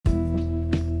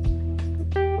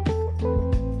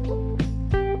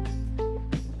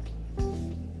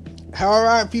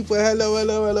Alright people,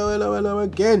 hello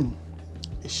again.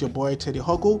 It's your boy Teddy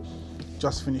Hoggle.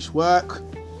 Just finished work.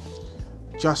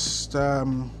 Just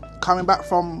coming back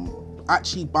from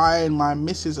actually buying my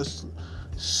missus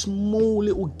a small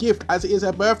little gift, as it is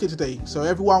her birthday today. So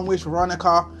everyone wish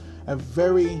Veronica a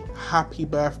very happy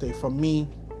birthday from me,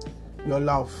 your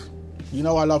love. You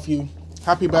know I love you.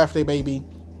 Happy birthday, baby.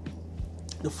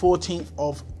 The 14th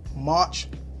of March.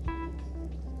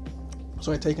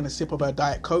 So I'm taking a sip of her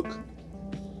Diet Coke.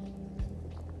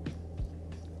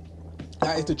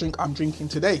 That is the drink I'm drinking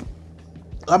today.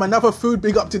 Another food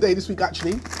big up today this week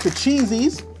actually. The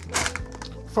Cheesies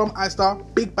from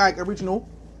Asda, big bag original.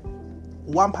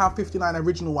 £1.59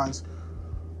 original ones.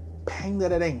 Peng da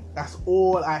da ding. That's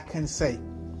all I can say.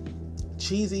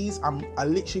 Cheesies, I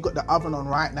literally got the oven on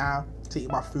right now to eat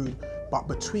my food. But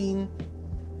between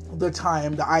the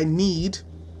time that I need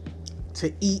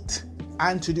to eat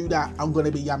and to do that, I'm going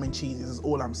to be yamming cheesies, is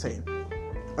all I'm saying.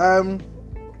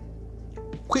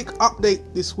 Quick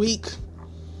update this week.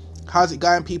 How's it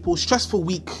going, people? Stressful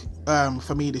week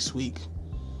for me this week.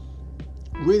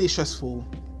 Really stressful.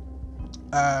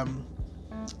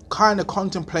 Kind of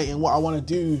contemplating what I want to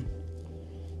do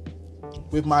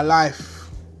with my life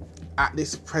at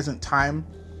this present time.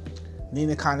 Need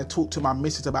to kind of talk to my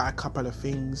missus about a couple of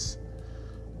things.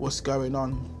 What's going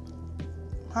on?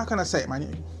 How can I say it,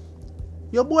 man?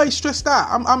 Your boy's stressed out.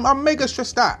 I'm mega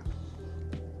stressed out.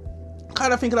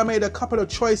 Kind of thinking I made a couple of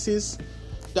choices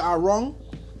that are wrong.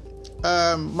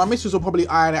 My missus will probably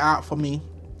iron it out for me.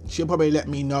 She'll probably let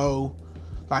me know,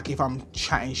 like, if I'm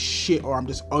chatting shit or I'm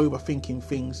just overthinking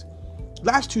things.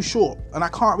 Life's too short, and I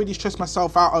can't really stress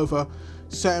myself out over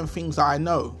certain things that I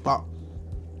know. But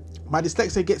my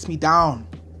dyslexia gets me down,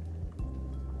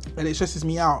 and it stresses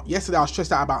me out. Yesterday, I was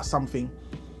stressed out about something,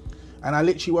 and I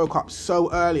literally woke up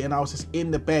so early, and I was just in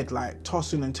the bed, like,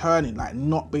 tossing and turning, like,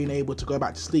 not being able to go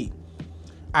back to sleep.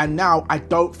 And now I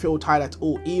don't feel tired at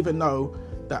all, even though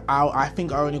that I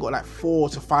think I only got like 4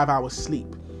 to 5 hours sleep.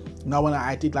 Knowing that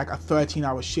I did like a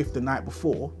 13-hour shift the night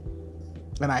before,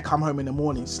 and I come home in the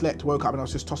morning, slept, woke up, and I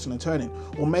was just tossing and turning.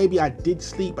 Or maybe I did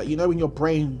sleep, but you know in your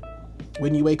brain,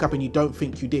 when you wake up and you don't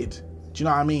think you did. Do you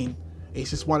know what I mean? It's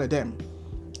just one of them.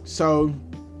 So,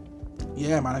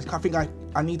 yeah, man, I think I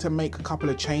need to make a couple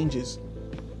of changes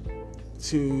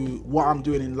to what I'm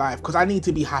doing in life, because I need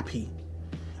to be happy.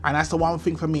 And that's the one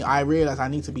thing for me. I realize I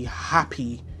need to be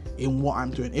happy in what I'm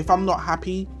doing. If I'm not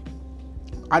happy,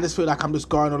 I just feel like I'm just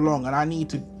going along, and I need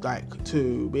to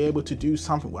be able to do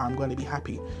something where I'm going to be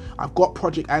happy. I've got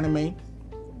Project Anime.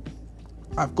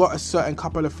 I've got a certain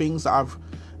couple of things that I've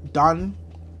done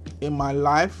in my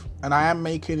life, and I am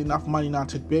making enough money now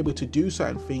to be able to do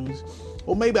certain things.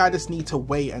 Or maybe I just need to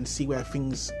wait and see where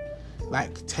things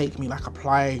like take me, like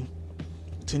apply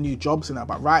to new jobs and that.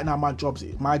 But right now my job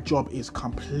is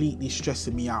completely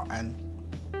stressing me out, and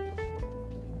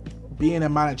being a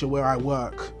manager where I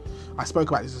work, I spoke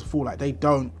about this before, like, they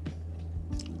don't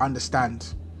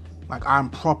understand. Like, I'm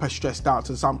proper stressed out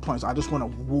to some points. I just want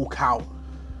to walk out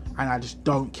and I just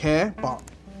don't care. But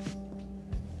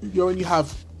when you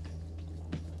have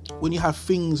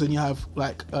things and you have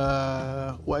like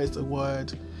what is the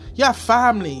word? You have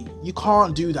family, you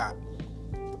can't do that.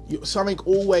 You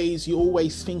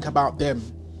always think about them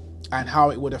and how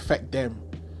it would affect them,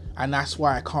 and that's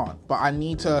why I can't. But I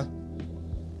need to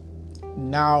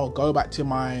now go back to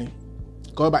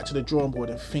the drawing board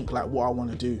and think like what I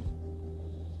want to do,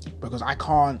 because I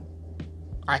can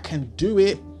do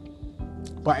it,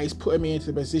 but it's putting me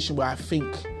into a position where I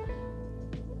think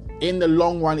in the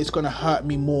long run it's going to hurt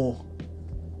me more,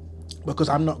 because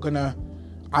I'm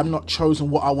not chosen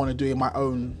what I want to do in my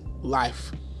own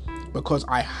life, because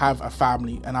I have a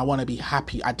family and I want to be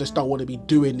happy. I just don't want to be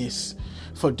doing this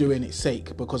for doing its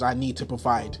sake, because I need to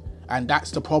provide. And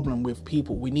that's the problem with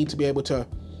people. We need to be able to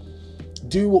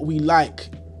do what we like.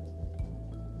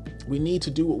 We need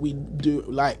to do what we do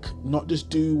like, not just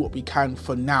do what we can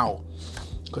for now,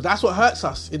 because that's what hurts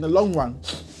us in the long run.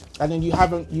 And then you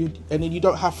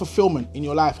don't have fulfillment in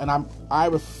your life. And I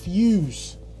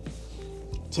refuse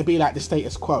to be like the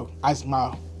status quo, as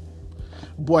my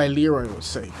boy Leroy would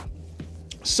say.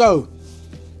 So,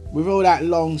 with all that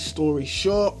long story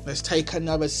short, let's take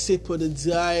another sip of the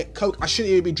Diet Coke. I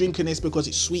shouldn't even be drinking this because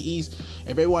it's sweeties. If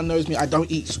everyone knows me, I don't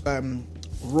eat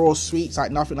raw sweets,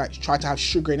 like nothing, like try to have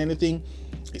sugar in anything.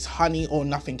 It's honey or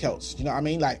nothing else. You know what I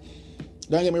mean? Like,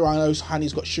 don't get me wrong, I know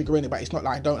honey's got sugar in it, but it's not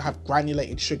like I don't have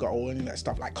granulated sugar or any of that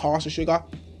stuff, like caster sugar.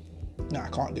 No, I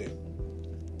can't do it.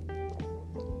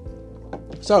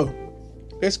 So,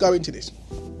 let's go into this.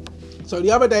 So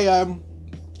the other day,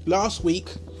 last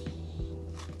week,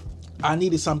 I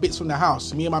needed some bits from the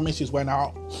house. Me and my missus went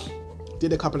out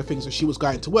did a couple of things, and she was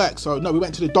going to work. So no, we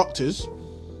went to the doctor's,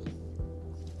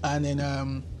 and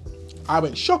then I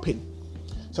went shopping.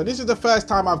 So this is the first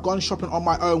time I've gone shopping on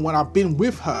my own when I've been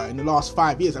with her in the last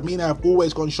 5 years. I mean, I've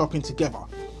always gone shopping together.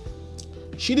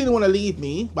 She didn't want to leave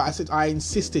me, but I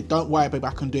insisted, don't worry, babe,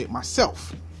 I can do it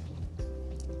myself.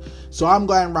 So I'm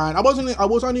going around. I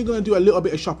was only going to do a little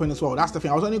bit of shopping as well. That's the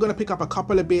thing. I was only going to pick up a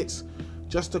couple of bits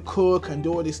just to cook and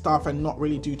do all this stuff and not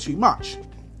really do too much.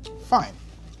 Fine.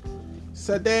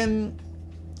 So then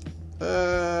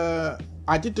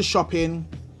I did the shopping,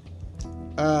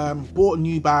 bought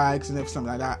new bags and everything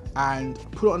like that, and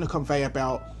put it on the conveyor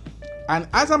belt. And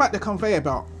as I'm at the conveyor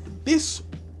belt, there's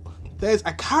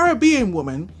a Caribbean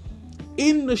woman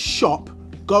in the shop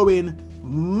going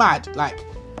mad, like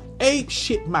ape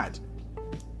shit mad.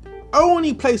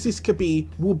 Only place this could be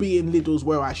will be in Lidl's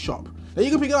where I shop. Now you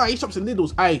can think, oh, he shops in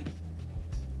Lidl's. Hey,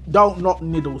 don't knock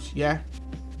Lidl's, yeah?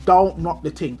 Don't knock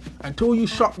the thing. Until you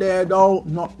shop there, don't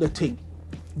knock the thing.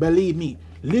 Believe me,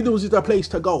 Lidl's is the place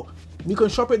to go. You can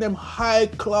shop in them high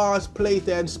class place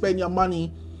there and spend your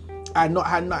money and not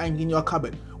have nothing in your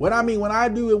cupboard. When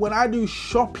I do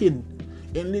shopping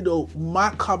in Lidl, my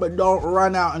cupboard don't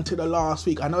run out until the last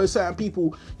week. I know certain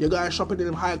people, you're going shopping in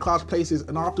them high class places,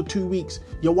 and after 2 weeks,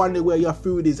 you wonder where your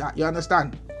food is at. You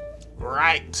understand?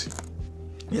 Right.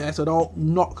 Yeah, so don't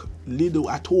knock Lidl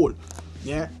at all.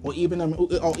 Yeah, or even a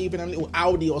little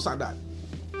Audi or something like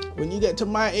that. When you get to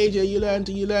my age, you learn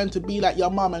to be like your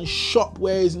mum and shop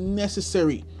where is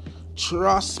necessary.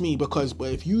 Trust me, because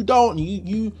if you don't,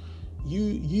 you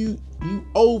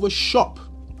over shop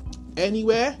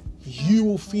anywhere, you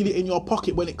will feel it in your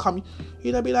pocket when it comes.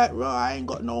 You'll be like, bro, I ain't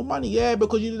got no money. Yeah,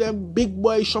 because you do them big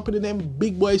boy shopping in them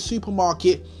big boy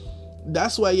supermarket.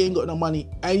 That's why you ain't got no money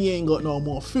and you ain't got no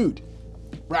more food.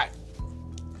 Right.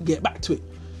 Get back to it.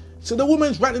 So the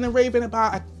woman's ranting and raving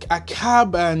about a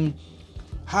cab and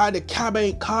how the cab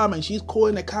ain't come, and she's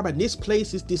calling the cab and this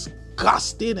place is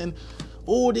disgusting and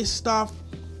all this stuff.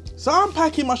 So I'm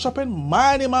packing my shopping,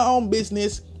 minding my own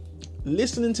business,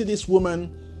 listening to this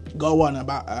woman go on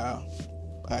about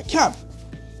a cab.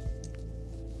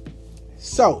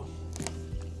 So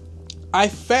I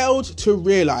failed to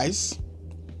realize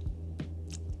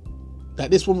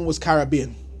that this woman was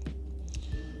Caribbean.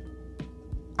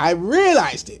 I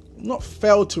realized it. Not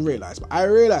failed to realize, but I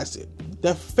realized it.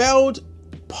 The failed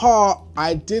part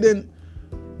I didn't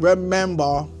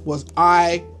remember was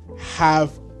I have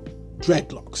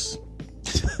dreadlocks.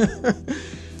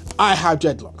 I have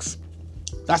dreadlocks.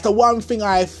 That's the one thing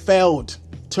I failed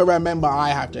to remember. I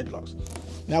have dreadlocks.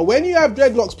 Now, when you have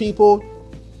dreadlocks, people,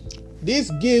 this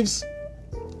gives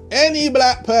any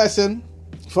black person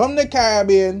from the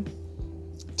Caribbean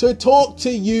to talk to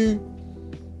you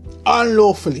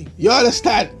unlawfully. You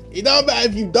understand? It don't matter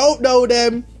if you don't know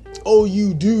them or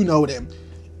you do know them.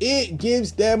 It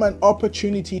gives them an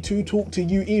opportunity to talk to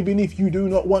you even if you do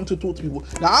not want to talk to people.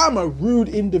 Now, I'm a rude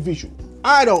individual.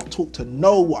 I don't talk to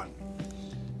no one.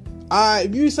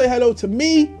 If you say hello to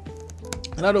me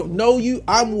and I don't know you,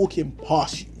 I'm walking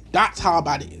past you. That's how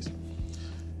bad it is.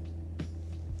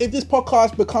 If this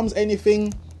podcast becomes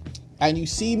anything and you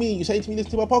see me, you say to me,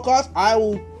 listen to my podcast, I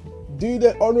will do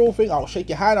the honorable thing. I'll shake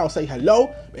your hand. I'll say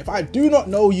hello. But if I do not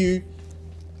know you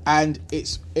and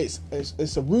it's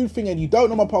a rude thing and you don't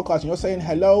know my podcast and you're saying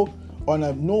hello on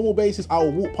a normal basis, I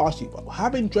will walk past you. But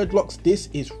having dreadlocks, this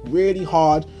is really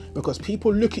hard because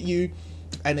people look at you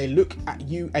and they look at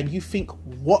you and you think,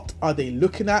 what are they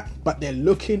looking at? But they're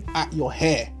looking at your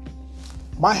hair.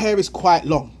 My hair is quite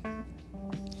long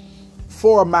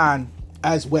for a man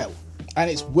as well, and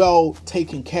it's well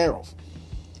taken care of.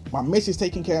 My miss is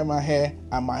taking care of my hair,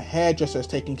 and my hairdresser is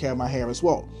taking care of my hair as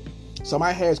well. So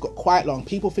my hair has got quite long.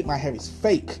 People think my hair is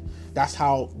fake. That's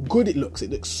how good it looks.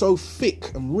 It looks so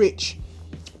thick and rich.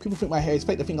 People think my hair is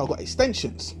fake. They think I've got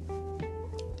extensions.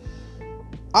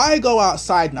 I go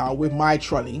outside now with my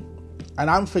trolley and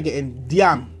I'm forgetting,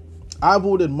 damn, I've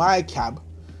ordered my cab.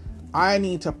 I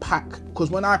need to pack,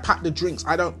 because when I pack the drinks,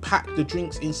 I don't pack the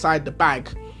drinks inside the bag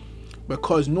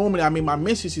because normally I'm in my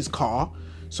missus's car.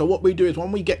 So what we do is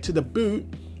when we get to the boot,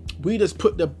 we just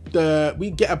put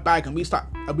we get a bag and we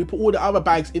put all the other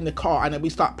bags in the car, and then we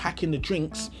start packing the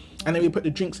drinks, and then we put the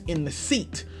drinks in the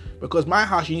seat, because my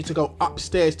house, you need to go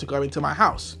upstairs to go into my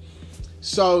house.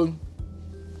 So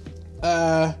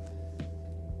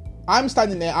I'm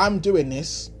standing there, I'm doing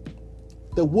this.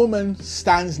 The woman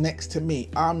stands next to me.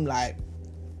 I'm like,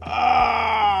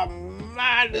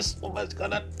 man, this woman's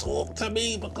gonna talk to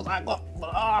me because I got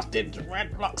blasted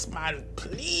dreadlocks, man.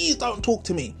 Please don't talk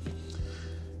to me.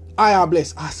 I am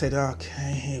blessed. I said,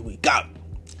 okay, here we go.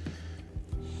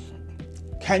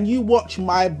 Can you watch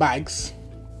my bags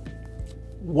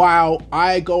while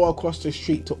I go across the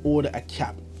street to order a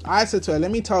cab. I said to her,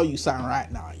 let me tell you something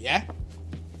right now, yeah?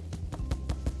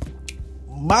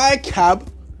 My cab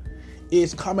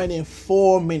is coming in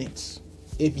 4 minutes.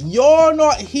 If you're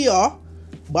not here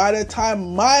by the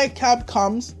time my cab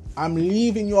comes, I'm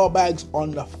leaving your bags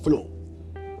on the floor.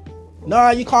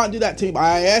 No, you can't do that to me.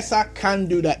 Yes, I can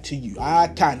do that to you. I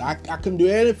can. I can do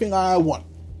anything I want.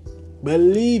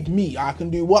 Believe me, I can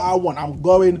do what I want. I'm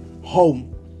going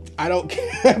home. I don't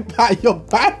care about your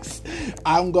bags.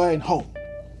 I'm going home.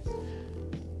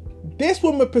 This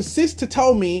woman persists to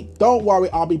tell me, don't worry,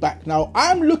 I'll be back. Now,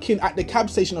 I'm looking at the cab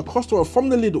station across the road from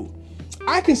the Lidl.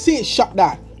 I can see it shut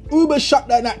down. Uber shut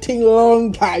down that thing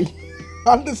long time.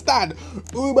 Understand?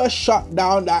 Uber shut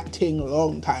down that thing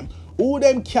long time. All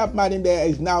them cab man in there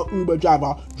is now Uber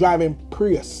driver driving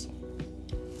Prius.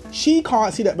 She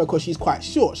can't see that because she's quite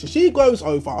short. So she goes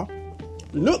over,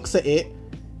 looks at it.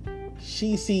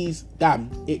 She sees, damn,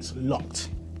 it's locked.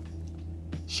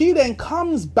 She then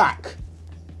comes back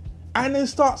and then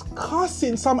starts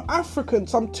cussing some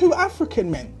two African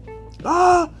men.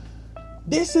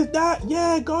 This is that.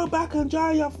 Yeah, go back and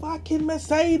drive your fucking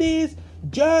Mercedes.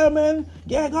 German.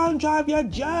 Yeah, go and drive your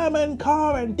German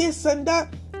car and this and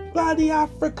that. Bloody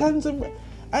Africans. And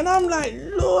I'm like,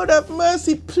 Lord have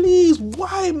mercy, please.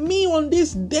 Why me on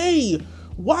this day?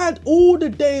 Why all the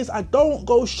days I don't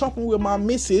go shopping with my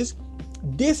missus,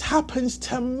 this happens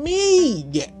to me?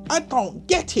 Yeah, I don't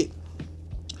get it.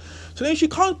 So then she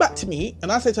comes back to me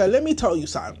and I said to her, let me tell you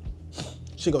something.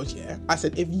 She goes, yeah. I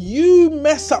said, if you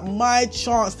mess up my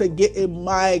chance to get in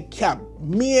my cab,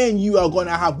 me and you are going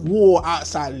to have war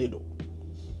outside Lidl.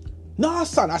 No,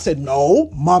 son. I said,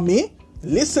 no, mommy,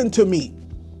 listen to me.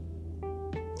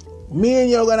 Me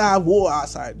and you are going to have war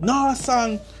outside. No,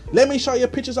 son, let me show you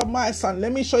pictures of my son.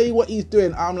 Let me show you what he's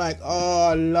doing. I'm like,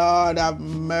 oh, Lord have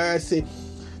mercy.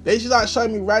 Then she starts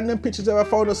showing me random pictures of her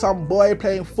phone of some boy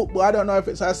playing football. I don't know if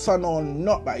it's her son or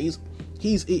not, but he's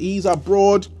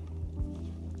abroad.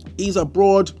 He's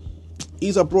abroad.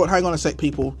 Hang on a sec,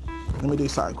 people. Let me do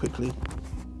something quickly.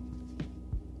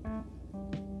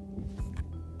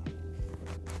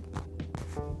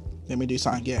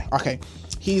 Yeah, okay.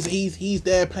 He's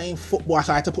there playing football.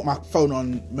 So I had to put my phone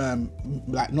on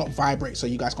like not vibrate so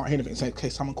you guys can't hear anything, so in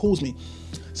case someone calls me.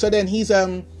 So then she's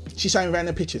showing me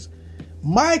random pictures.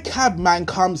 My cab man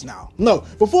comes now. No,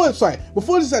 before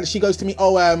this said, she goes to me,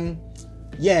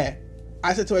 yeah.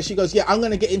 I said to her, she goes, yeah, I'm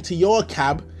going to get into your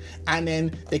cab and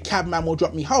then the cab man will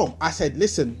drop me home. I said,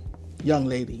 listen, young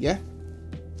lady, yeah?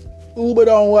 Uber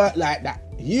don't work like that.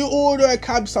 You order a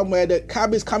cab somewhere, the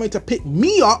cab is coming to pick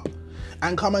me up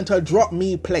and coming to drop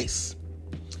me place.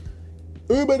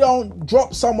 Uber don't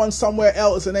drop someone somewhere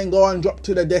else and then go and drop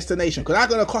to the destination because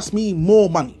that's going to cost me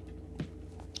more money.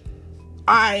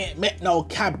 I ain't met no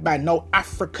cab man, no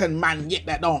African man yet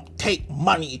that don't take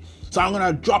money. So I'm going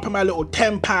to drop him a little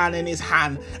 £10 in his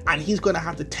hand and he's going to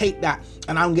have to take that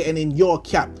and I'm getting in your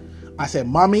cab. I said,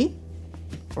 mommy,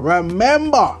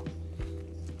 remember,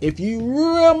 if you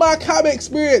ruin my cab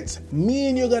experience, me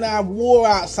and you're going to have war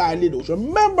outside Lidl.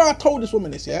 Remember I told this woman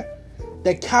this, yeah?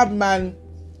 The cab man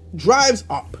drives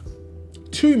up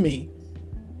to me.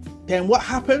 Then what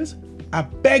happens? A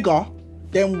beggar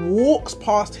then walks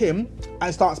past him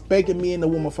and starts begging me and the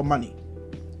woman for money.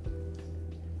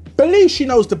 Believe she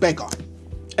knows the beggar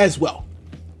as well.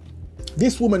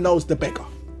 This woman knows the beggar.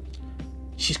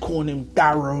 She's calling him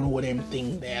Darrow and all them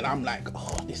things there. And I'm like,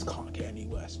 oh, this can't get any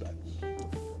worse, man.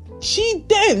 She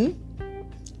then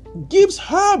gives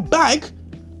her bag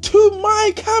to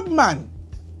my cab man.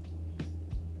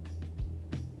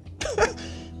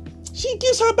 She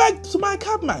gives her bag to my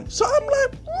cab man. So I'm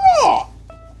like, what?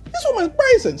 This woman's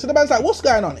brazen. So the man's like, what's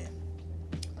going on here?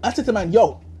 I said to the man,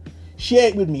 yo, she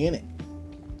ain't with me, innit?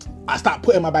 I start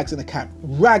putting my bags in the cab.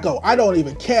 Raggo, I don't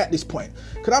even care at this point.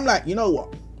 Because I'm like, you know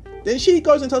what? Then she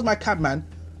goes and tells my cab man,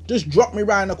 just drop me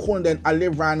round the corner, then I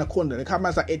live round the corner. The cab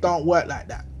man's like, it don't work like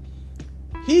that.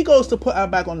 He goes to put her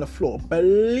bag on the floor.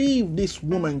 Believe this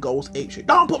woman goes apeshit.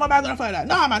 Don't put my bag on the floor like that.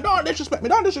 Nah, man, don't disrespect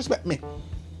me.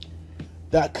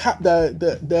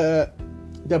 The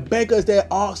beggars there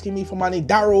asking me for money.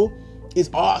 Darren,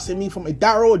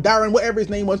 whatever his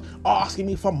name was, asking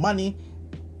me for money.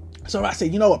 So I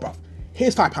said, you know what, bruv?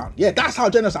 Here's £5. Yeah, that's how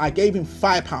generous. I gave him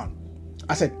 £5.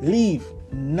 I said, leave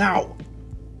now.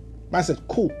 Man said,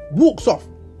 cool. Walks off.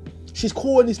 She's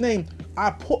calling his name.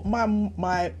 I put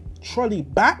my trolley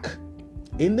back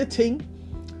in the thing.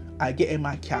 I get in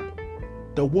my cab.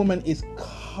 The woman is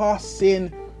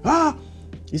cussing.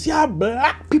 You see how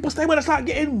black people stay when they start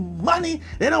getting money?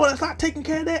 They don't want to start taking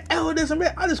care of their elders and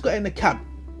I just got in the cab.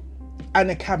 And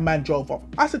the cabman drove off.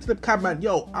 I said to the cabman,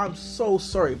 yo, I'm so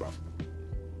sorry, bro.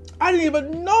 I didn't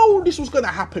even know this was going to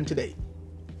happen today.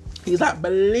 He's like,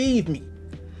 believe me,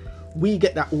 we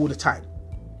get that all the time.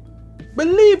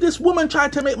 Believe this woman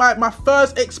tried to make my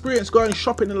first experience going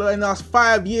shopping in the last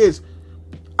 5 years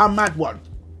a mad one.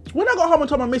 When I got home and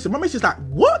told my missus like,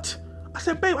 what? I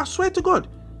said, babe, I swear to God.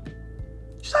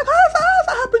 She's like, how's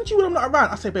that happen to you when I'm not around?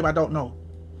 I said, babe, I don't know.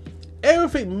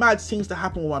 Everything mad seems to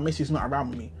happen when my missus not around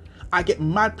with me. I get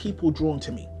mad people drawn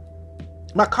to me.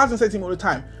 My cousin says to me all the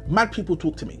time, mad people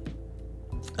talk to me.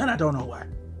 And I don't know why.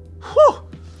 Whew.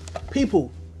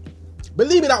 People,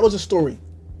 believe me, that was a story.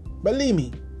 Believe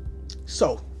me.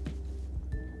 So,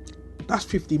 that's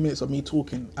 15 minutes of me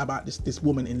talking about this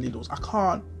woman in Lidl's. I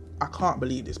can't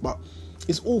believe this, but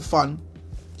it's all fun. Do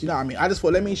you know what I mean? I just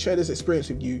thought, let me share this experience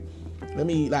with you. Let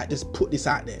me just put this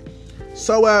out there.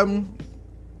 So,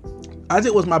 as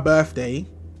it was my birthday,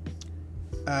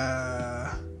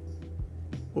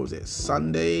 what was it?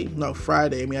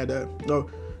 Friday. We had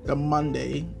the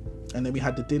Monday, and then we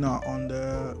had the dinner on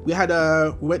we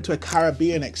went to a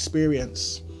Caribbean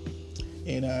experience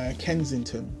in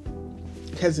Kensington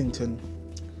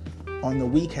on the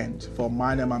weekend for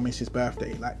mine and my missus'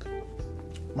 birthday. Like,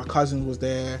 my cousin was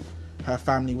there, her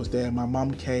family was there, my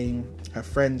mum came, her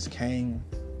friends came.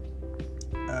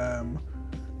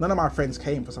 None of my friends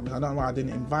came for something. I don't know why I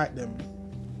didn't invite them.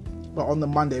 But on the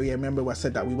Monday, we remember I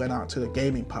said that we went out to the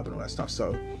gaming pub and all that stuff.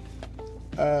 So,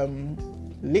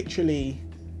 literally,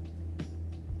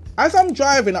 as I'm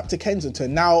driving up to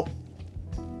Kensington, now,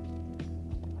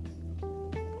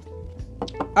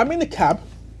 I'm in the cab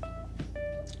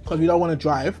because we don't want to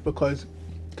drive because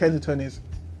Kensington is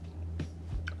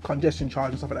congestion charge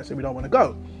and stuff like that, so we don't want to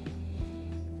go.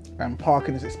 And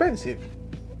parking is expensive.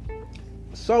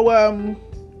 So,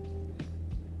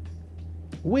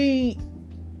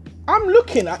 I'm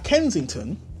looking at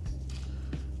Kensington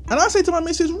and I say to my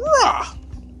missus, rah,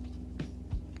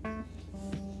 ain't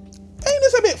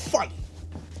this a bit funny?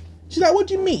 She's like, what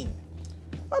do you mean?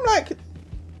 I'm like,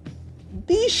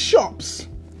 these shops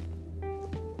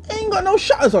ain't got no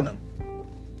shutters on them.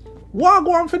 Why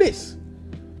go on for this?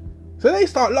 So they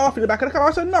start laughing in the back of the car.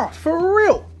 I said, nah, for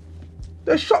real.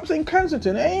 The shops in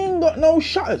Kensington ain't got no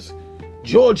shutters.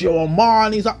 Giorgio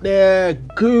Armani's up there,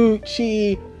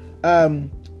 Gucci,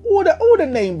 all the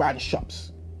name brand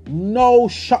shops. No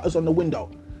shutters on the window.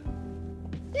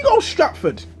 You go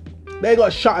Stratford, they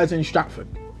got shutters in Stratford.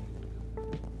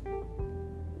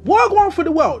 Why go on for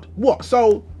the world? What?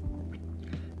 So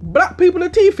black people are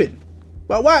thieving,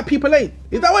 but white people ain't.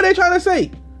 Is that what they're trying to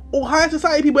say? All high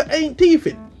society people ain't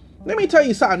thieving. Let me tell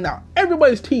you something now.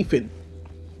 Everybody's thieving.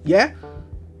 Yeah?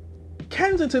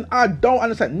 Kensington, I don't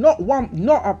understand. Not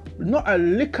a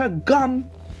lick of gum.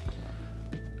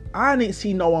 I didn't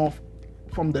see no one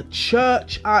from the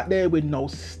church out there with no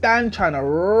stand trying to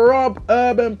rob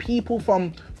urban people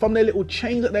from their little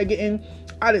chains that they're getting.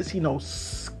 I didn't see no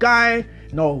Sky,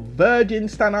 no Virgin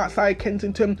stand outside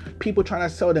Kensington, people trying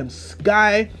to sell them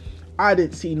Sky. I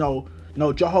didn't see no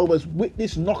Jehovah's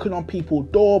Witness knocking on people's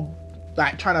door,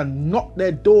 like trying to knock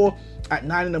their door at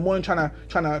 9 in the morning, trying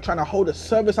to hold a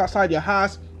service outside your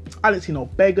house. I didn't see no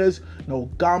beggars, no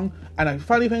gum. And the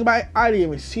funny thing about it, I didn't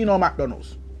even see no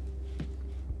McDonald's.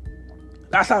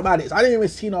 That's how bad it is. I didn't even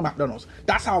see no McDonald's.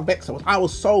 That's how vexed I was. I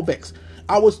was so vexed.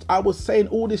 I was saying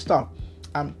all this stuff.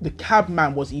 The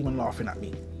cabman was even laughing at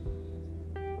me.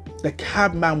 The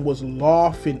cabman was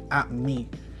laughing at me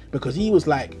because he was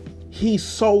like, he's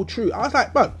so true. I was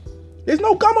like, but there's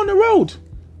no gum on the road.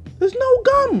 There's no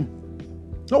gum.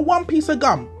 Not one piece of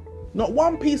gum. Not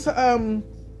one piece of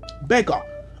beggar.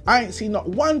 I ain't seen not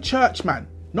one churchman.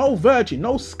 No Virgin.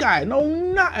 No Sky. No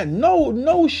nothing.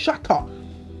 No shutter.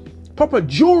 Proper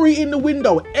jewelry in the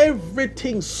window.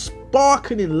 Everything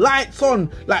sparkling. Lights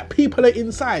on. Like people are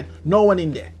inside. No one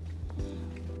in there.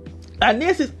 And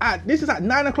this is at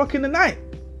 9 o'clock in the night.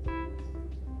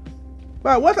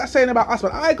 But what's that saying about us?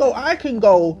 But I can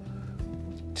go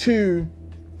to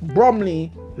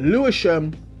Bromley,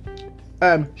 Lewisham,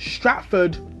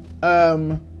 Stratford,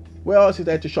 where else is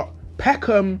there to shop?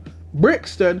 Peckham,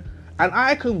 Brixton, and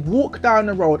I can walk down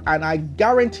the road and I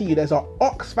guarantee you there's an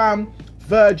Oxfam,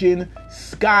 Virgin,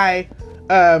 Sky,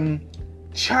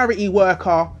 charity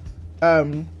worker,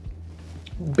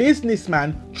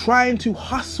 businessman trying to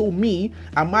hustle me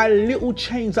and my little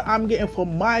change that I'm getting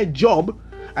from my job,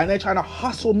 and they're trying to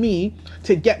hustle me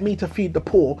to get me to feed the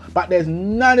poor, but there's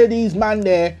none of these man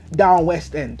there down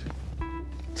West End.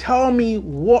 Tell me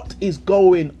what is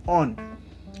going on.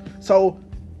 So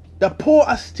the poor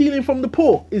are stealing from the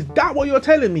poor. Is that what you're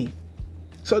telling me?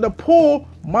 So the poor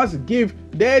must give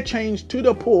their change to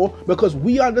the poor because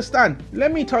we understand.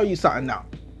 Let me tell you something now.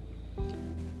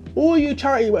 All you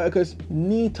charity workers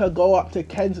need to go up to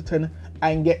Kensington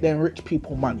and get them rich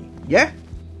people money. Yeah?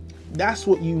 That's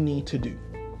what you need to do.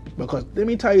 Because let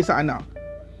me tell you something now.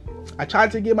 I try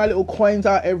to give my little coins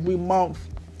out every month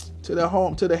to the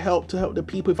home, to help the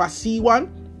people. If I see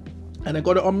one and I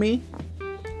got it on me,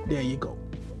 there you go.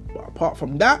 But apart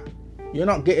from that, you're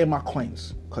not getting my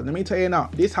coins. Because let me tell you now,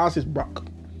 this house is broke.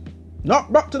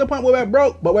 Not broke to the point where we're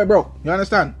broke, but we're broke. You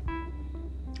understand?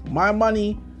 My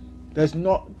money does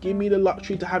not give me the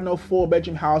luxury to have no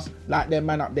 4-bedroom house like them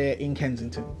man up there in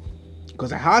Kensington.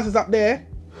 Because the house is up there.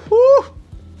 Whew,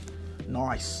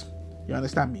 nice. You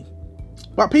understand me?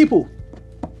 But people,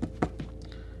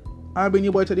 I've been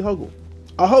your boy Teddy Hoggle.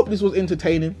 I hope this was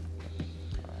entertaining.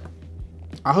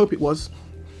 I hope it was.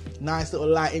 Nice little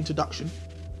light introduction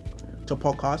to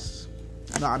podcasts.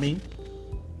 You know what I mean?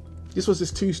 This was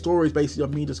just 2 stories basically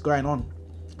of me just going on.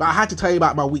 But I had to tell you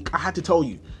about my week. I had to tell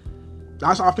you.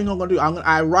 That's what I think I'm going to do.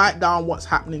 I write down what's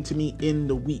happening to me in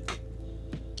the week.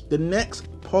 The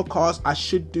next podcast I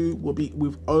should do will be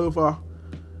with over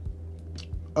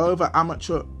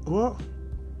amateur, what?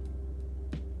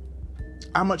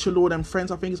 Amateur Lord and Friends.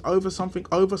 I think it's over something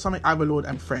Overlord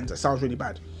and Friends. That sounds really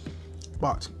bad.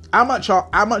 But amateur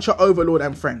Overlord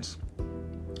and Friends.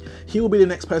 He will be the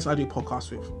next person I do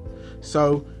podcasts with.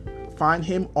 So find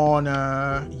him on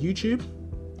YouTube.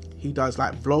 He does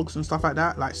like vlogs and stuff like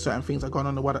that, like certain things that are going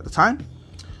on in the world at the time.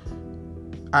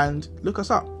 And look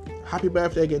us up. Happy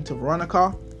birthday again to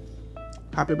Veronica.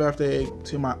 Happy birthday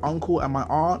to my uncle and my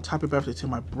aunt. Happy birthday to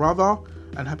my brother.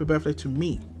 And happy birthday to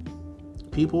me.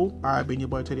 People, I've been your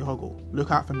boy Teddy Hoggle. Look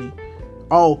out for me.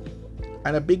 Oh,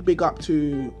 and a big up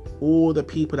to all the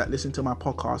people that listen to my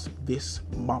podcast this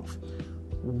month.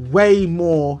 Way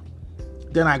more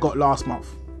than I got last month.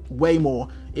 Way more.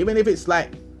 Even if it's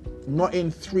like not in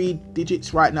 3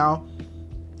 digits right now,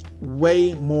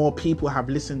 way more people have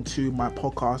listened to my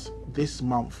podcast this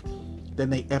month than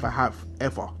they ever have,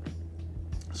 ever.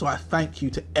 So I thank you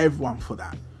to everyone for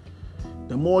that.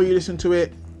 The more you listen to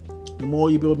it, the more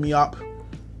you build me up,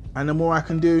 and the more I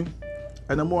can do,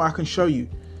 and the more I can show you.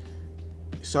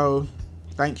 So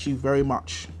thank you very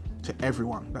much to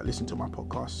everyone that listened to my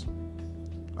podcast.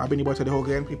 I've been your boy Teddy Hoggle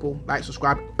again, people. Like,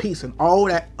 subscribe, peace, and all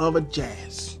that other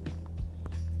jazz.